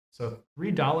So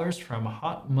 $3 from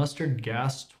Hot Mustard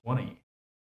Gas 20.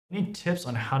 Any tips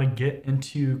on how to get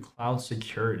into cloud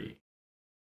security?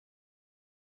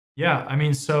 Yeah, I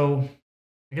mean, so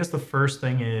I guess the first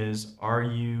thing is, are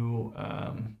you,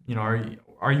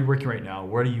 are you working right now?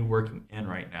 What are you working in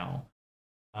right now?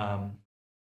 Um,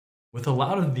 with a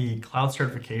lot of the cloud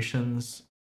certifications,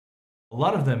 a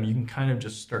lot of them you can kind of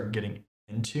just start getting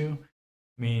into.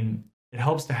 I mean, it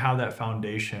helps to have that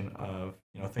foundation of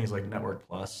things like Network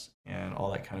Plus and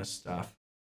all that kind of stuff.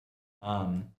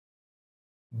 Um,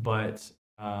 but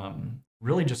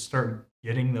really just start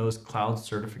getting those cloud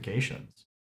certifications.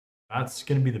 That's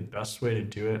going to be the best way to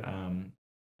do it. And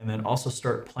then also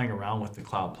start playing around with the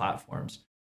cloud platforms.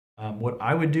 What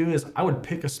I would do is I would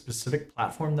pick a specific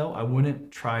platform though. I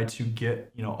wouldn't try to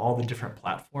get all the different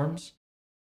platforms.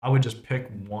 I would just pick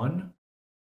one.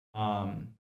 Um,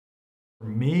 for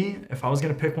me, if I was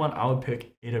going to pick one, I would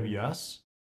pick AWS.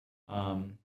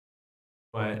 Um,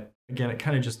 but again, it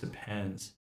kind of just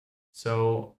depends.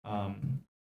 So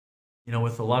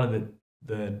with a lot of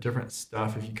the different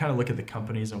stuff, if you kind of look at the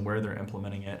companies and where they're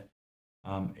implementing it,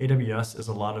 AWS is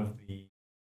a lot of the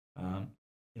um,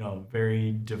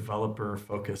 very developer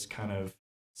focused kind of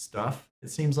stuff. It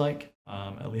seems like,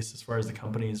 at least as far as the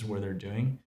companies where they're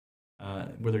doing,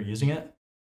 where they're using it.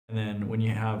 And then when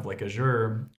you have like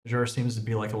Azure, Azure seems to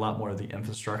be like a lot more of the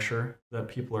infrastructure that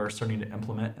people are starting to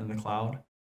implement in the cloud.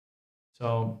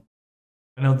 So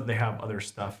I know that they have other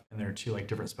stuff in there too, like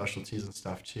different specialties and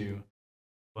stuff too.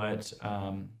 But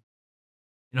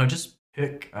just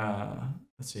pick.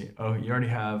 Let's see. Oh, you already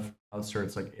have cloud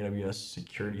certs like AWS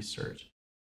Security Cert.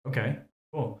 Okay,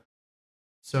 cool.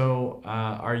 So,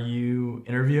 are you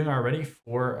interviewing already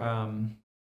for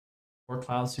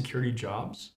cloud security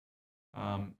jobs?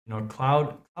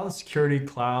 Cloud security,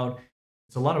 cloud.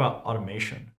 It's a lot about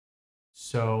automation.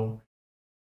 So,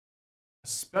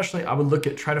 especially, I would look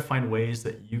at try to find ways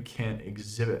that you can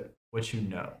exhibit what you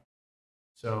know.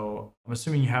 So, I'm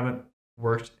assuming you haven't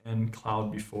worked in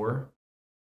cloud before.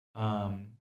 Um,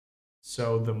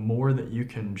 so the more that you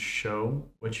can show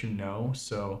what you know,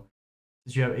 so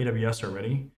since you have AWS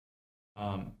already,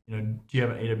 do you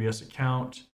have an AWS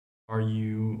account? Are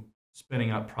you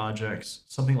spinning up projects?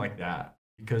 Something like that.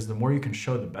 Because the more you can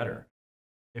show, the better.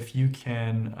 If you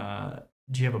can,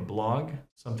 do you have a blog?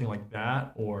 Something like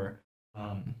that, or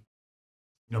um,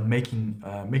 making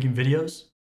videos.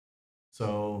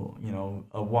 So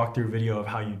a walkthrough video of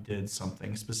how you did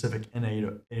something specific in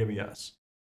AWS.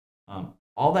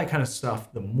 All that kind of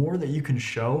stuff. The more that you can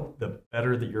show, the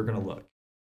better that you're going to look.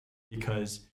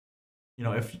 Because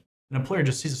if an employer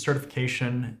just sees a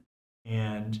certification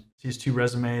and sees two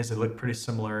resumes, they look pretty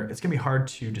similar, it's going to be hard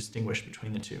to distinguish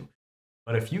between the two.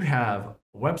 But if you have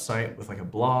a website with like a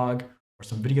blog or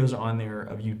some videos on there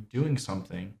of you doing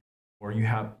something, or you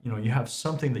have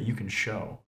something that you can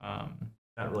show,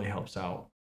 that really helps out.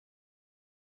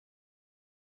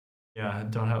 Yeah, I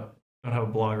don't have a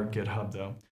blog or GitHub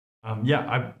though. Yeah,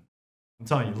 I'm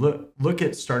telling you, look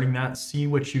at starting that, see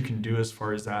what you can do as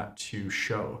far as that to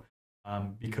show,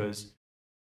 because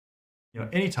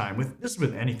anytime with this is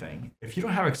with anything, if you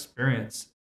don't have experience,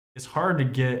 it's hard to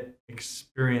get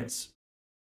experience,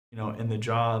 in the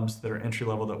jobs that are entry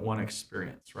level that want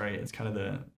experience, right? It's kind of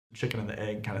the chicken and the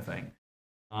egg kind of thing.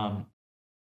 Um,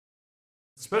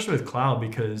 especially with cloud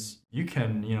because you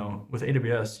can, with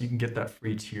AWS, you can get that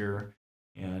free tier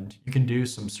and you can do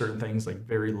some certain things like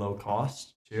very low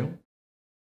cost too.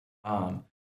 Um,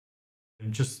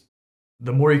 and just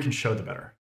the more you can show, the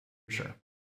better, for sure.